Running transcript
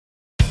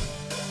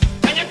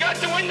got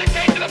to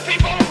indicate to the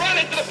people who run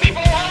it, to the people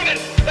who own it,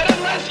 that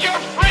unless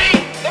you're free,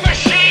 the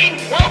machine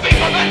will be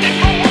prevented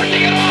from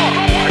working at all,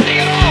 from working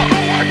at all,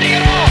 from working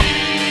at all.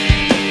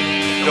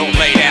 Don't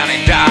lay down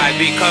and die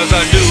because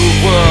a new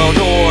world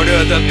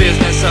order, the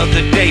business of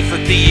the day for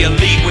the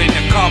elite, when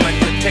they're coming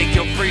to take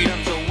your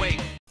freedoms away.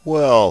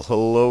 Well,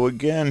 hello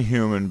again,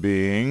 human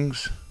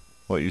beings.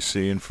 What you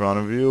see in front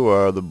of you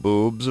are the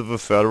boobs of a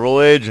federal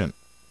agent.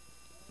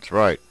 That's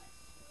right,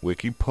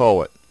 Wiki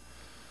poet.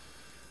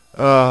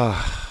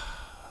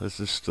 This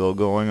is still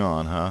going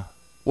on, huh?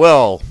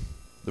 Well,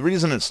 the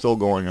reason it's still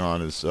going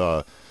on is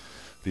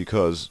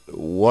because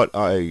what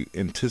I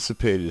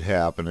anticipated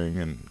happening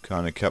and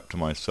kind of kept to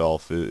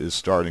myself is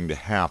starting to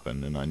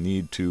happen, and I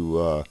need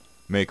to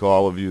make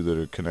all of you that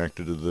are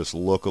connected to this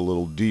look a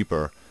little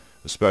deeper,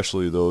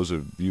 especially those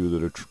of you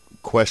that are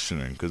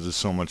questioning, because there's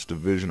so much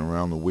division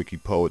around the Wiki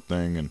poet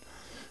thing, and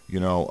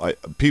you know,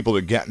 people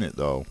are getting it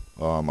though.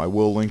 I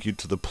will link you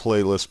to the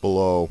playlist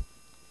below.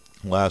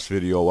 Last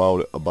video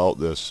out about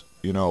this.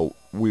 You know,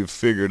 we've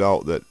figured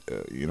out that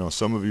you know,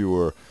 some of you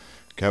are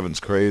Kevin's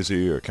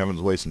crazy, or Kevin's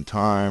wasting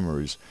time,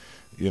 or he's,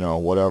 you know,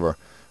 whatever.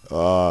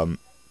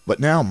 But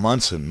now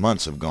months and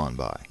months have gone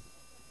by,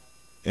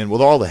 and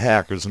with all the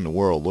hackers in the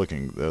world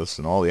looking at this,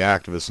 and all the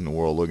activists in the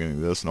world looking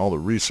at this, and all the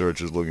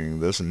researchers looking at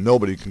this, and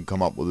nobody can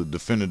come up with a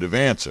definitive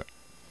answer.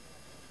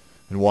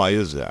 And why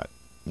is that?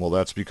 Well,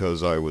 that's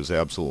because I was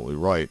absolutely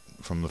right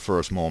from the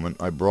first moment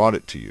I brought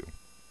it to you,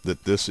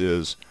 that this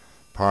is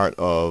part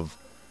of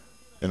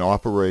an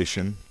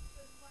operation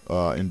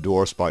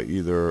endorsed by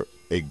either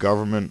a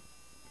government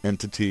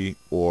entity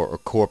or a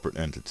corporate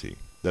entity.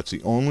 That's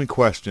the only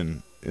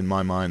question in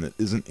my mind that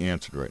isn't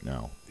answered right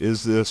now.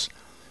 Is this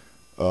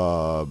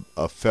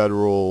a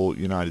federal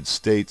United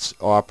States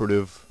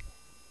operative?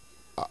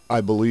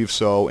 I believe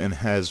so, and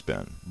has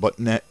been. But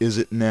is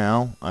it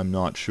now? I'm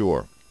not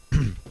sure.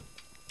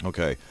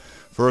 Okay,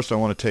 first I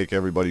want to take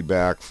everybody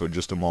back for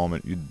just a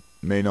moment. You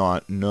may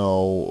not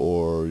know,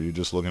 or you're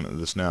just looking at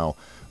this now.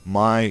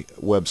 My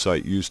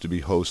website used to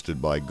be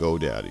hosted by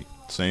GoDaddy,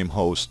 same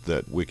host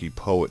that Wiki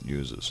Poet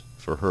uses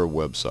for her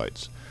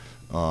websites.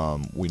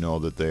 We know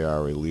that they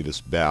are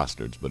elitist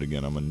bastards, but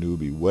again, I'm a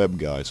newbie web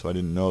guy, so I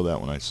didn't know that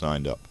when I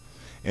signed up.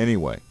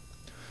 Anyway,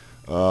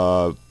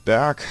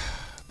 back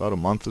about a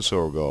month or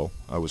so ago,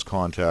 I was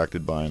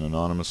contacted by an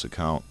anonymous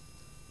account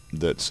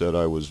that said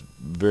I was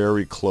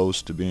very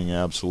close to being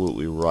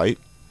absolutely right,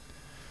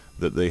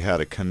 that they had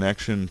a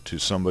connection to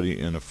somebody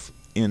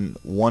in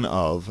one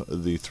of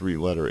the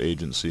three-letter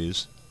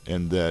agencies,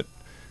 and that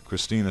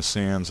Christina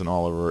Sands and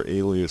all of her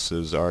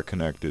aliases are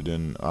connected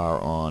and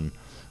are on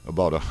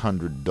about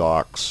 100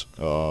 docs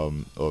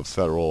of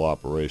federal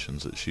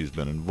operations that she's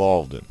been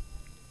involved in.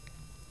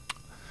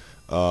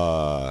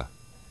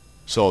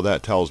 So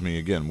that tells me,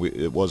 again,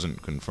 it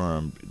wasn't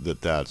confirmed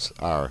that that's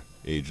our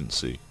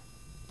agency,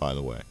 by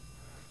the way.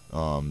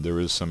 There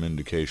is some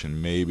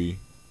indication maybe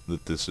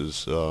that this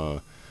is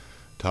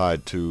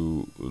tied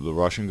to the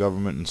Russian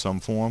government in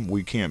some form.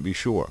 We can't be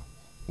sure.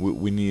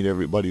 We need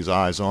everybody's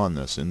eyes on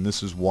this, and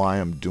this is why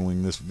I'm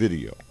doing this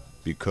video,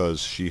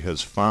 because she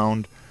has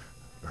found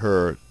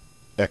her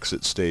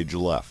exit stage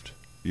left,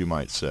 you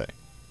might say.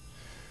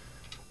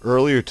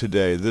 Earlier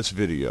today, this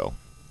video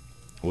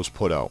was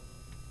put out.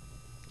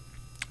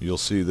 You'll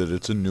see that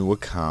it's a new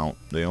account.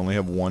 They only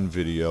have one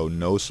video,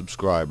 no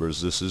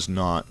subscribers. This is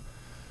not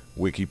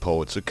Wiki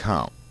Poet's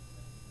account,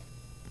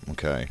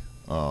 okay?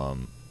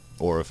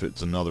 Or if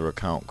it's another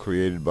account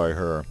created by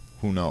her,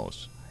 who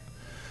knows?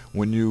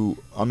 When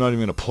I'm not even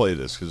going to play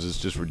this because it's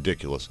just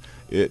ridiculous.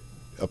 It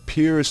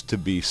appears to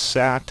be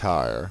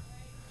satire,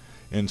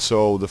 and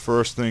so the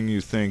first thing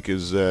you think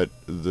is that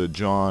the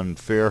John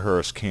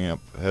Fairhurst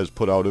camp has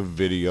put out a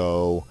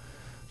video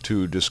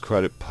to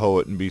discredit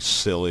Poet and be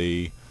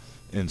silly,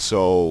 and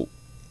so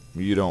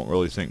you don't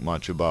really think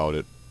much about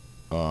it.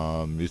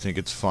 You think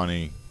it's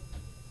funny,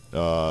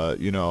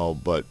 you know,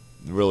 but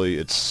really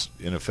it's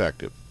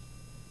ineffective,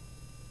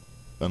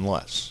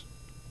 unless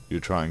you're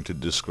trying to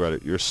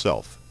discredit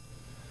yourself.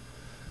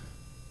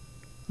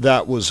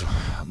 That was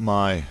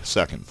my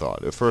second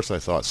thought. At first I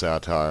thought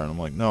satire, and I'm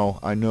like, no,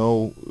 I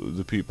know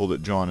the people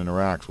that John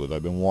interacts with.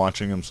 I've been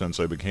watching him since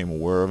I became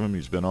aware of him.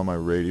 He's been on my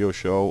radio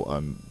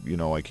show. You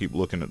know, I keep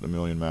looking at the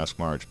Million Mask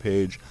March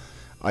page.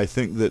 I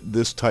think that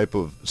this type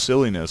of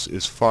silliness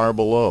is far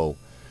below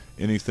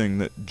anything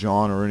that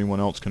John or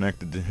anyone else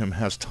connected to him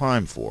has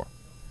time for.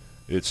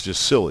 It's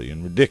just silly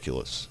and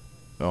ridiculous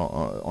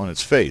on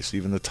its face.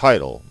 Even the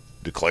title,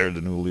 declared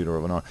the new leader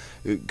of an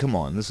army. Come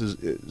on, this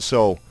is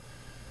so.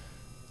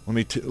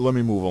 Let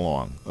me move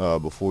along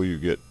before you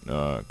get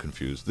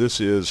confused. This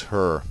is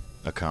her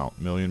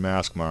account, Million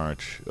Mask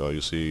March.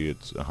 You see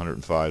it's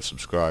 105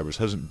 subscribers.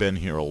 Hasn't been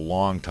here a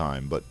long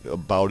time, but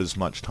about as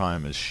much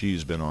time as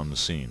she's been on the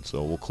scene.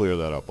 So we'll clear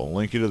that up. I'll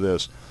link you to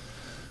this.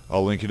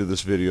 I'll link you to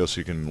this video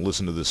so you can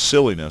listen to this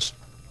silliness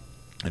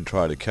and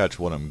try to catch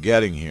what I'm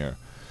getting here.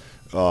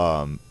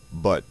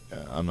 But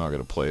I'm not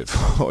going to play it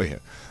for you.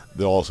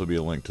 There'll also be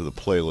a link to the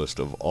playlist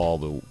of all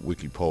the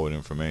Wiki Poet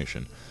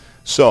information.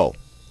 So,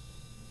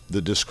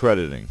 the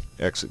discrediting,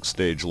 exit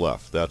stage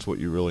left. That's what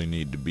you really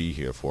need to be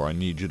here for. I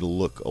need you to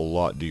look a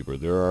lot deeper.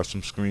 There are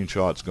some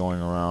screenshots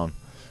going around.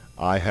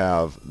 I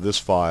have this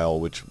file,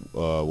 which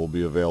will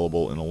be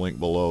available in a link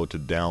below, to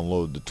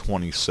download the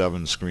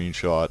 27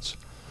 screenshots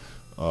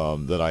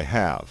that I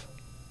have.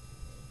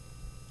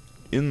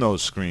 In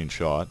those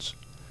screenshots,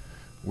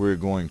 we're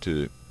going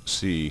to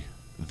see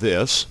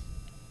this,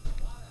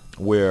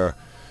 where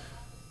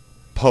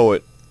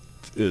Poet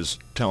is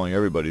telling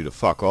everybody to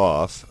fuck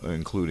off,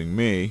 including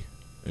me,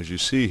 as you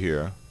see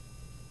here.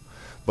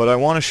 But I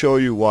want to show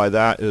you why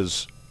that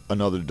is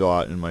another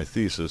dot in my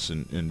thesis,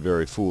 and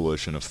very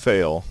foolish and a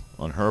fail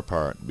on her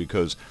part,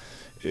 because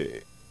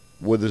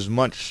with as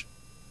much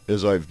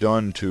as I've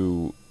done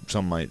to,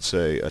 some might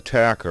say,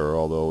 attack her,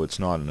 although it's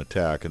not an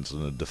attack, it's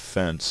a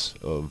defense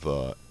of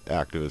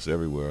activists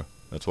everywhere.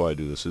 That's why I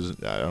do this.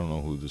 I don't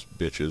know who this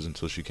bitch is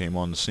until she came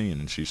on the scene,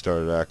 and she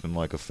started acting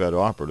like a Fed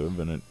operative,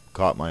 and it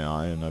caught my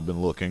eye, and I've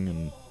been looking,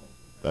 and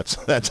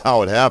that's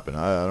how it happened.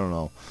 I don't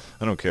know.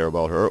 I don't care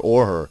about her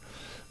or her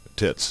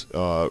tits,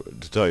 to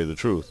tell you the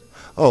truth.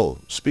 Oh,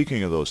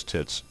 speaking of those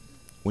tits,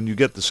 when you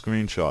get the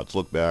screenshots,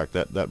 look back.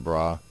 That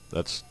bra,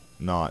 that's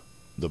not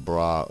the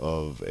bra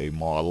of a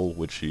model,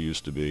 which she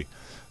used to be.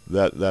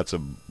 That's a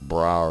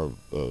bra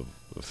of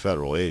a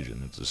federal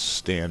agent. It's a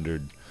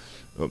standard,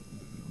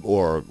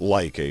 or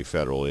like a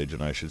federal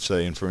agent, I should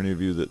say. And for any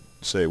of you that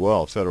say,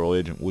 well, a federal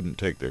agent wouldn't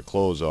take their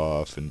clothes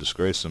off and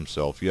disgrace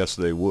themselves, yes,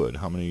 they would.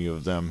 How many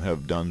of them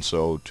have done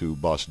so to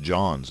bust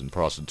Johns in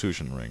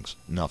prostitution rings?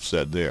 Enough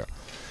said there.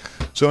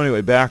 So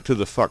anyway, back to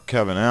the fuck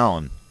Kevin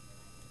Allen.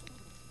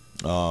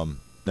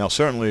 Now,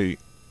 certainly,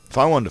 if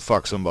I wanted to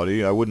fuck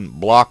somebody, I wouldn't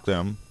block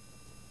them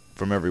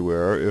from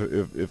everywhere.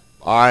 If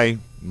I,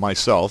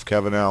 myself,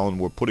 Kevin Allen,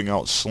 were putting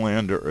out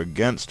slander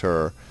against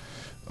her,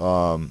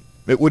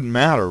 it wouldn't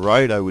matter,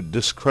 right? I would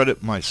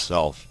discredit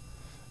myself.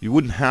 You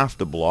wouldn't have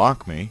to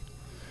block me.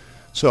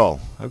 So,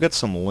 I've got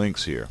some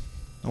links here.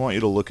 I want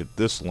you to look at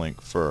this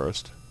link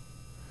first.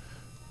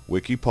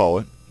 Wiki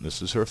Poet.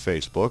 This is her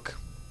Facebook.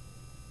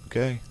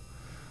 Okay?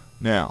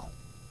 Now,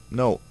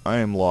 no, I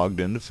am logged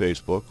into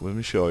Facebook. Let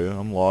me show you.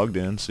 I'm logged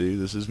in. See,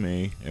 this is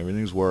me.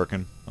 Everything's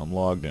working. I'm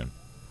logged in.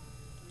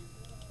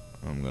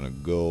 I'm going to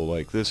go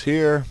like this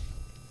here.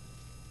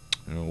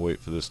 I'm going to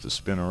wait for this to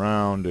spin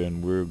around,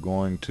 and we're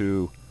going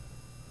to...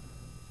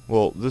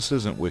 Well, this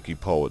isn't Wiki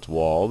Poet's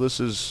wall. This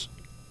is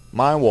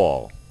my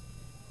wall.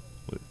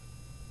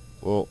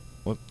 Well,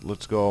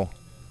 let's go.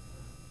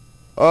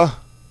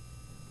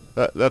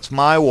 That's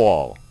my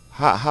wall.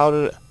 How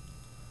did it...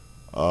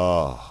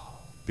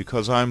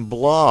 because I'm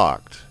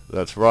blocked.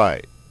 That's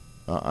right.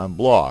 I'm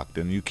blocked,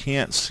 and you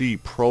can't see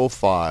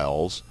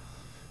profiles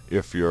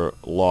if you're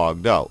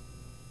logged out.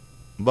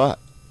 But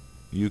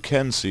you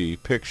can see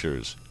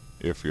pictures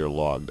if you're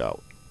logged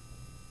out.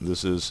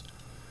 This is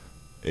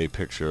a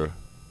picture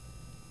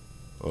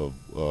of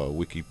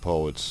Wiki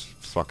Poet's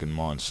fucking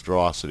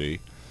monstrosity.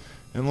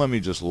 And let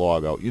me just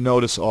log out. You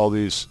notice all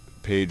these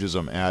pages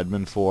I'm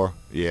admin for?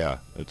 Yeah,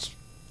 it's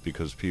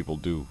because people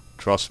do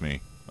trust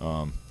me,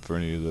 for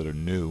any of you that are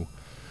new.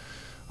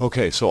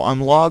 Okay, so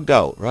I'm logged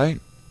out, right?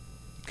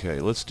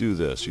 Okay, let's do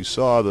this. You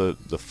saw the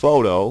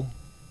photo.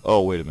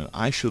 Oh, wait a minute.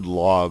 I should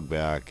log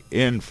back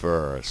in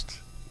first,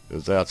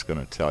 because that's going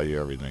to tell you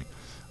everything.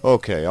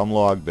 Okay, I'm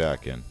logged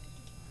back in.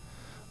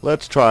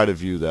 Let's try to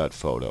view that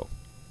photo.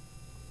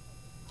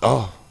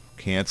 Oh,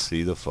 can't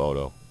see the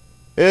photo.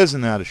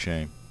 Isn't that a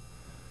shame?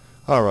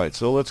 Alright,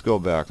 so let's go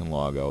back and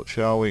log out,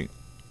 shall we?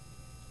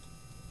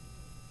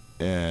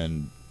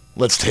 And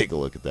let's take a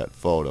look at that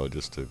photo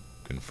just to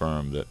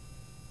confirm that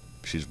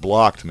she's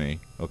blocked me.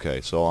 Okay,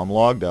 so I'm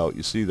logged out.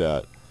 You see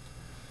that.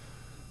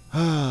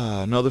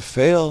 Another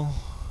fail,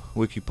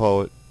 Wiki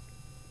Poet.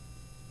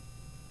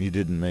 You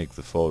didn't make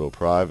the photo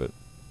private.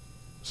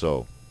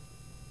 So,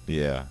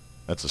 yeah,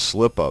 that's a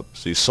slip-up.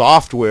 See,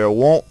 software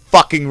won't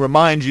fucking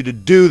remind you to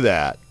do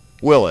that,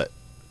 will it?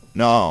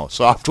 No,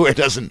 software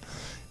doesn't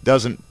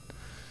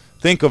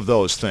think of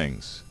those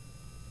things.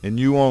 And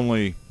you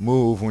only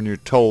move when you're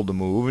told to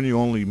move, and you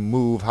only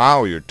move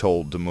how you're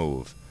told to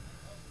move.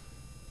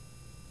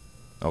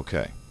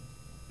 Okay,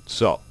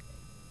 so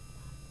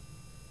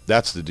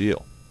that's the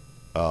deal.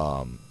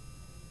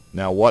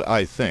 Now, what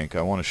I think,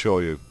 I want to show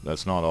you,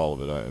 that's not all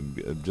of it.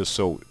 I'm just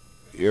so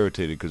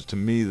irritated, because to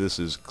me this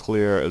is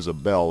clear as a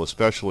bell,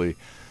 especially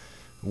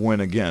when,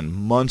 again,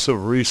 months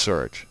of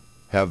research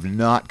have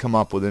not come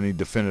up with any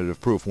definitive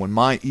proof. When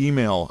my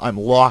email I'm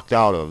locked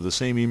out of, the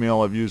same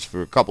email I've used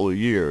for a couple of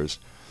years,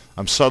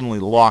 I'm suddenly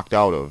locked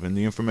out of, and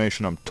the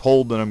information I'm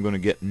told that I'm going to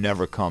get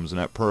never comes, and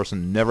that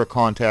person never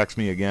contacts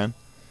me again.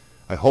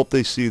 I hope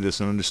they see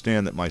this and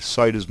understand that my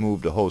site has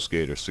moved to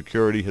HostGator.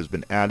 Security has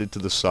been added to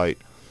the site,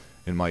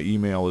 and my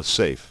email is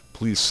safe.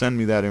 Please send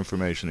me that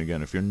information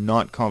again. If you're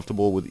not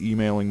comfortable with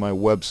emailing my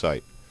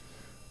website,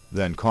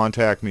 then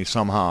contact me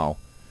somehow,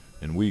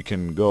 and we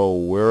can go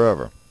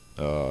wherever.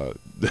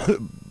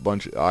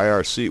 Bunch of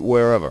IRC,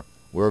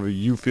 wherever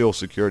you feel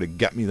secure to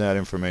get me that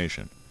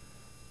information.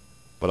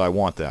 But I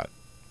want that,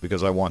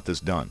 because I want this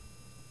done.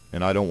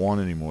 and I don't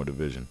want any more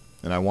division.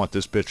 And I want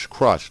this bitch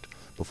crushed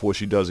before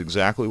she does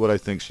exactly what I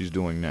think she's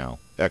doing now.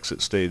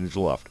 Exit stage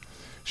left.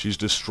 She's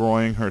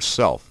destroying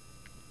herself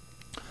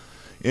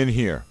in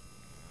here.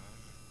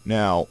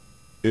 Now,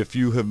 if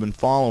you have been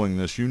following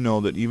this, you know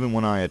that even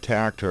when I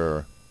attacked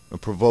her,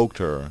 provoked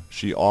her,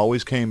 she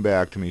always came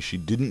back to me. She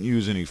didn't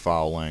use any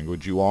foul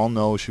language. You all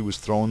know she was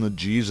throwing the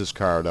Jesus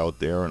card out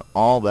there and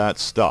all that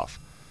stuff.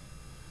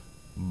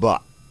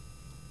 But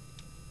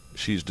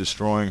she's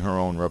destroying her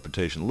own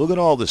reputation. Look at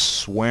all this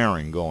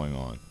swearing going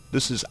on.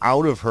 This is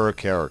out of her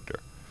character.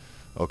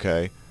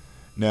 Okay?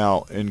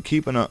 Now, in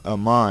keeping in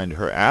mind,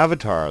 her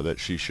avatar that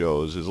she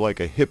shows is like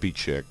a hippie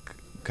chick,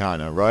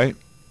 kind of, right?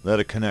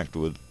 That'll connect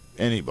with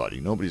anybody.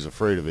 Nobody's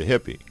afraid of a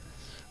hippie.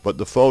 But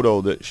the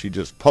photo that she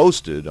just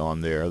posted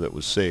on there that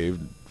was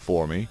saved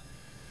for me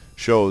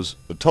shows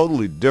a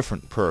totally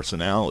different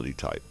personality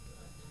type.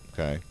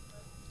 Okay?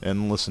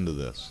 And listen to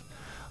this.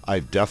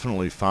 I've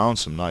definitely found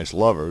some nice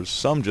lovers.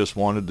 Some just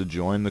wanted to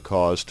join the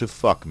cause to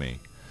fuck me.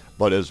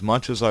 But as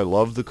much as I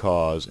love the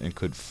cause and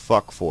could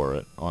fuck for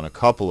it on a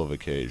couple of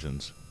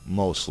occasions,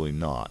 mostly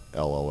not.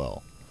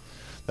 LOL.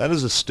 That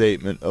is a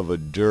statement of a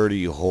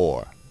dirty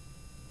whore.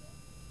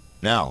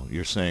 Now,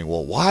 you're saying,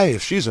 well, why,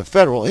 if she's a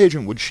federal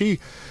agent, would she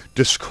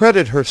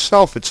discredit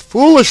herself? It's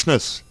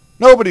foolishness.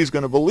 Nobody's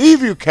going to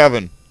believe you,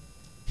 Kevin.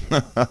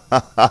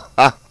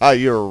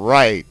 You're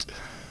right.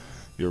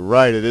 You're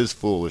right, it is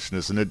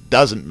foolishness, and it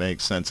doesn't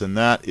make sense, and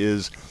that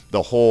is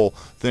the whole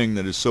thing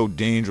that is so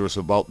dangerous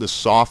about this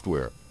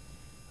software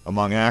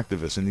among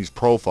activists in these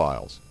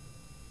profiles.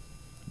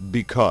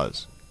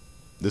 Because.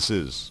 This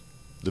is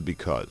the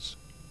because.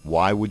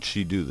 Why would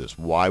she do this?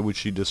 Why would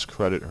she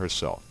discredit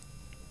herself?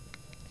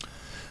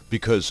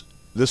 Because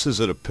this is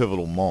at a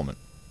pivotal moment.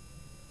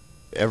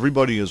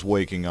 Everybody is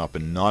waking up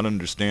and not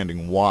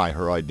understanding why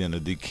her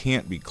identity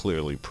can't be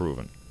clearly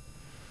proven.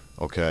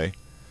 Okay?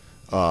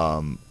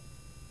 And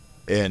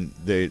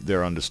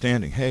they're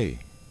understanding, hey,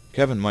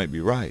 Kevin might be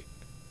right.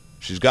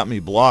 She's got me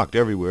blocked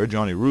everywhere.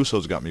 Johnny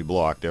Russo's got me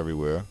blocked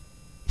everywhere.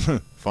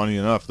 Funny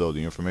enough, though,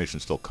 the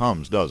information still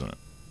comes, doesn't it?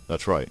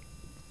 That's right.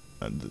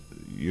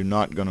 You're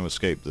not going to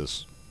escape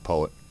this,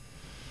 poet.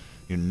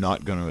 You're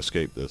not going to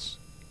escape this.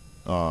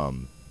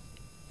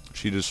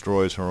 She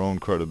destroys her own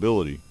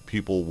credibility.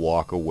 People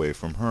walk away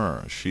from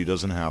her. She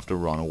doesn't have to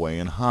run away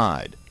and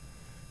hide.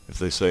 If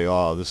they say,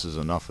 oh, this is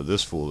enough of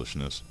this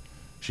foolishness,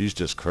 she's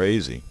just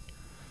crazy,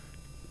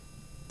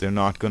 they're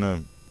not going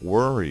to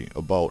worry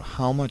about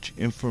how much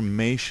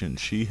information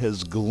she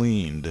has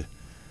gleaned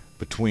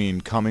between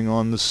coming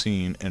on the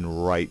scene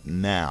and right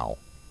now.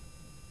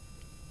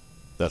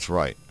 That's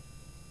right.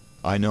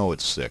 I know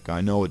it's sick.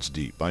 I know it's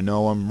deep. I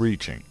know I'm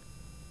reaching.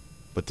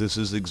 But this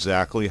is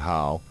exactly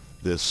how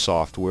this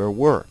software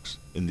works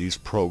and these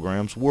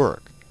programs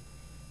work.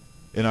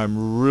 And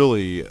I'm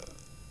really,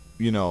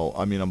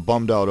 I'm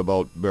bummed out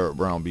about Barrett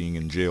Brown being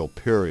in jail,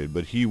 period.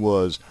 But he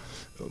was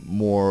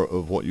more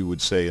of what you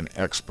would say an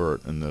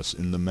expert in this,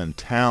 in the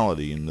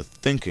mentality and the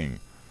thinking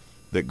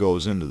that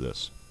goes into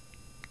this.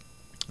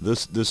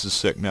 This is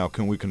sick. Now,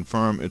 can we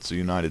confirm it's a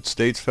United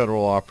States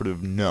federal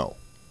operative? No.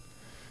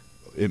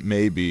 It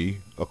may be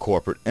a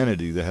corporate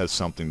entity that has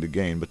something to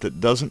gain, but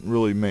that doesn't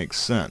really make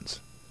sense.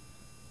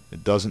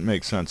 It doesn't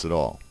make sense at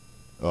all.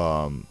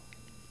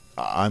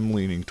 I'm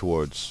leaning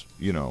towards,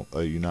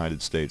 a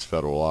United States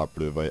federal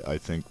operative. I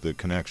think the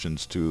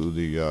connections to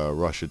the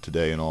Russia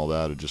Today and all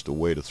that are just a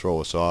way to throw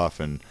us off,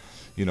 and,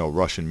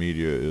 Russian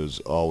media is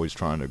always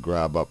trying to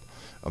grab up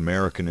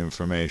American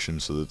information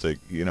so that they,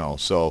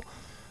 so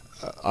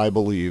I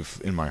believe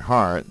in my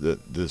heart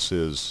that this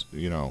is,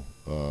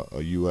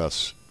 a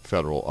U.S.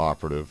 federal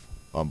operative,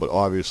 but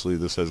obviously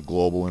this has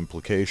global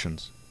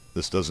implications.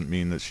 This doesn't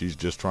mean that she's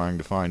just trying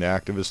to find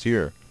activists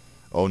here.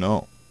 Oh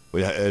no.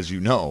 As you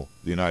know,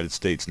 the United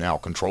States now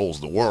controls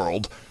the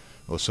world,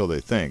 or so they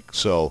think.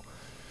 So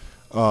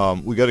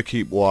we got to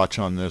keep watch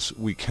on this.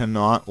 We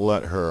cannot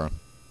let her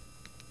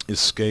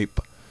escape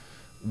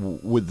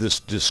with this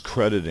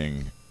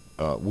discrediting.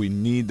 We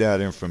need that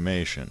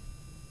information.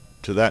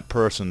 To that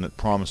person that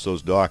promised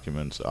those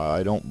documents,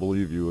 I don't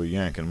believe you were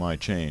yanking my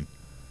chain.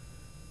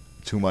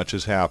 Too much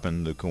has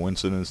happened. The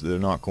coincidence, they're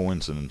not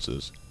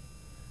coincidences.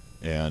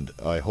 And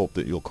I hope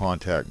that you'll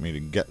contact me to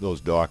get those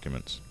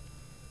documents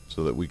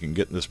so that we can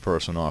get this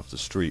person off the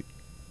street.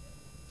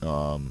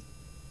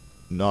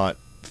 Not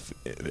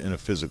in a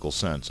physical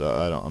sense.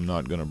 I'm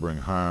not going to bring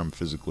harm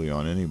physically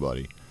on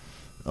anybody.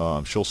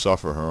 She'll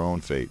suffer her own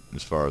fate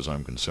as far as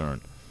I'm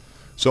concerned.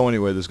 So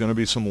anyway, there's going to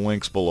be some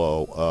links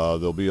below.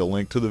 There'll be a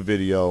link to the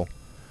video.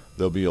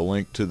 There'll be a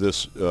link to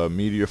this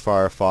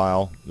MediaFire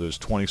file. There's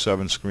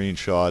 27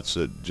 screenshots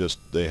that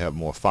they have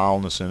more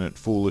foulness in it,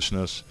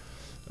 foolishness.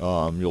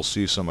 You'll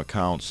see some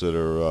accounts that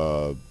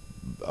are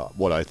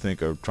what I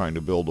think are trying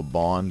to build a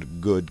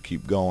bond. Good,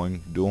 keep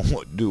going, do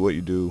what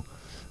you do.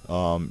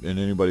 And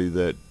anybody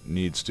that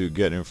needs to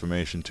get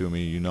information to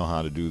me, you know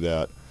how to do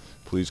that.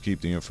 Please keep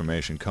the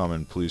information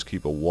coming. Please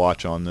keep a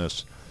watch on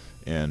this.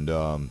 And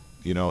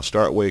you know,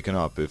 start waking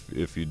up.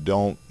 If you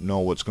don't know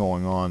what's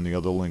going on, the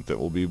other link that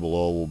will be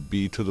below will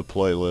be to the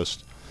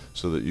playlist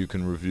so that you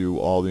can review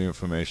all the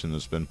information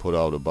that's been put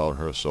out about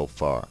her so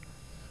far.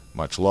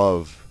 Much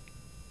love,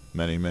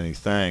 many, many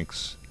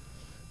thanks,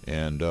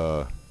 and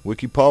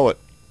Wiki Poet,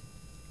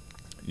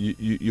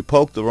 you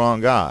poked the wrong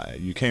guy.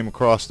 You came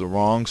across the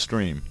wrong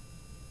stream,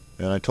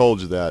 and I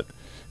told you that,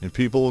 and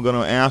people are going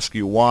to ask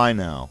you why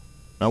now.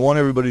 I want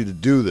everybody to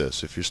do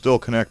this. If you're still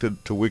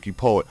connected to Wiki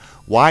Poet,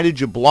 why did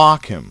you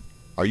block him?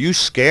 Are you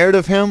scared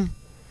of him?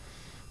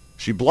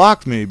 She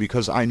blocked me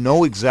because I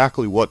know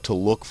exactly what to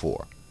look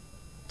for.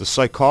 The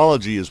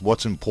psychology is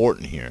what's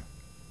important here.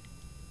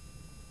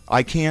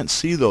 I can't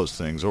see those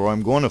things, or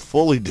I'm going to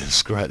fully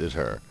discredit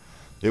her.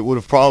 It would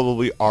have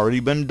probably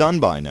already been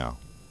done by now.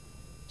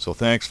 So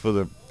thanks for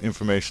the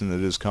information that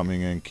is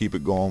coming in. Keep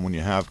it going. When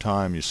you have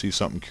time, you see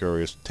something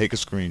curious, take a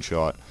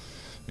screenshot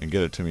and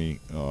get it to me.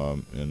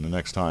 And the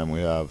next time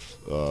we have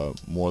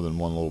more than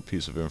one little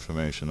piece of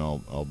information,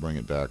 I'll bring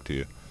it back to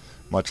you.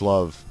 Much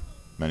love,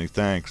 many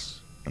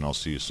thanks, and I'll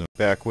see you soon.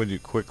 Back with you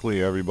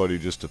quickly, everybody,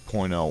 just to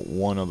point out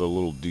one other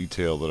little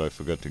detail that I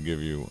forgot to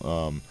give you.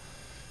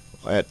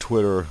 At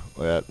Twitter,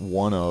 at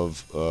one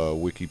of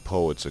Wiki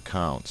Poet's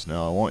accounts.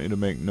 Now, I want you to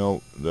make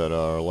note that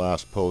our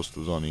last post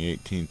was on the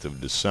 18th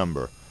of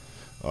December.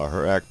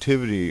 Her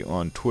activity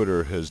on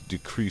Twitter has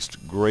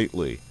decreased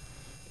greatly,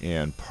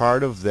 and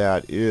part of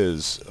that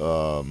is,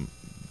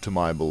 to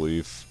my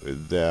belief,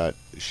 that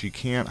she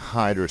can't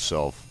hide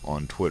herself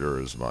on Twitter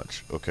as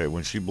much. Okay,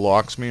 when she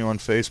blocks me on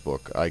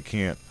Facebook, I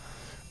can't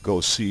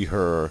go see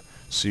her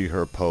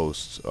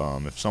posts.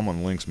 If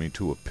someone links me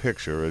to a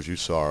picture, as you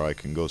saw, I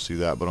can go see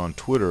that. But on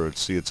Twitter,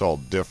 it's all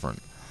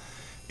different.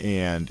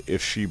 And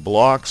if she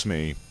blocks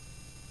me,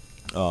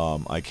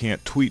 I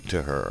can't tweet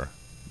to her.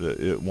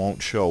 It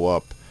won't show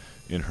up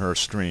in her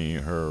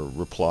stream, her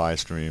reply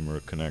stream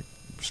or connect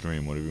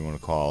stream, whatever you want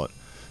to call it.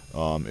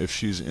 If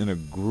she's in a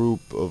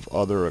group of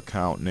other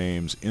account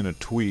names in a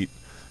tweet,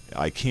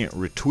 I can't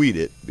retweet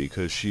it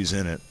because she's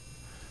in it,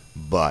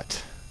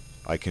 but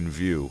I can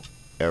view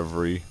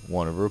every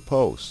one of her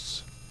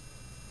posts.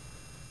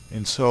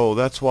 And so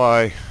that's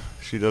why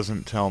she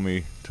doesn't tell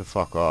me to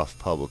fuck off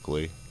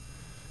publicly,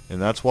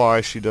 and that's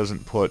why she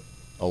doesn't put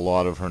a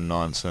lot of her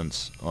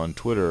nonsense on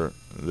Twitter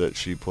that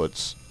she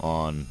puts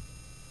on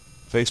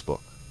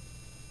Facebook.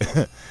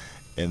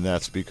 And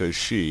that's because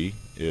she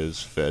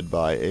is fed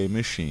by a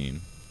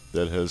machine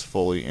that has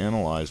fully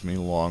analyzed me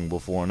long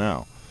before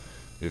now.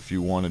 If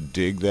you want to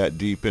dig that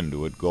deep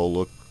into it, go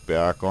look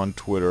back on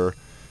Twitter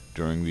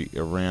during the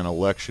Iran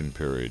election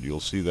period. You'll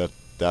see that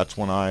that's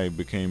when I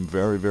became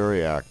very,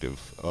 very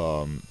active.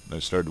 I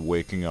started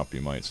waking up,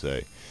 you might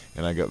say,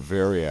 and I got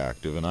very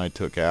active, and I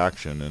took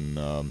action,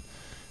 and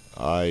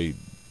I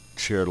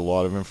shared a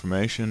lot of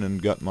information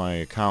and got my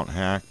account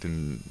hacked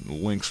and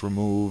links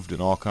removed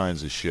and all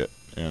kinds of shit,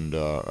 and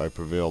I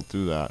prevailed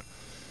through that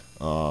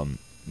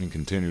and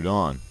continued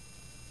on.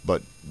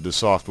 But the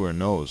software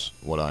knows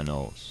what I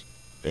knows,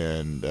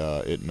 and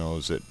it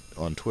knows that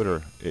on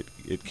Twitter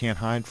it can't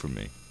hide from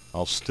me.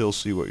 I'll still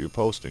see what you're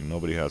posting.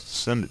 Nobody has to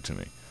send it to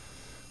me.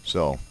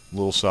 So,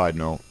 little side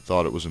note,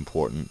 thought it was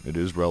important. It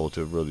is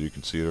relative whether you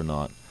can see it or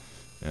not.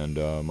 And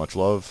much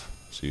love.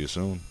 See you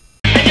soon.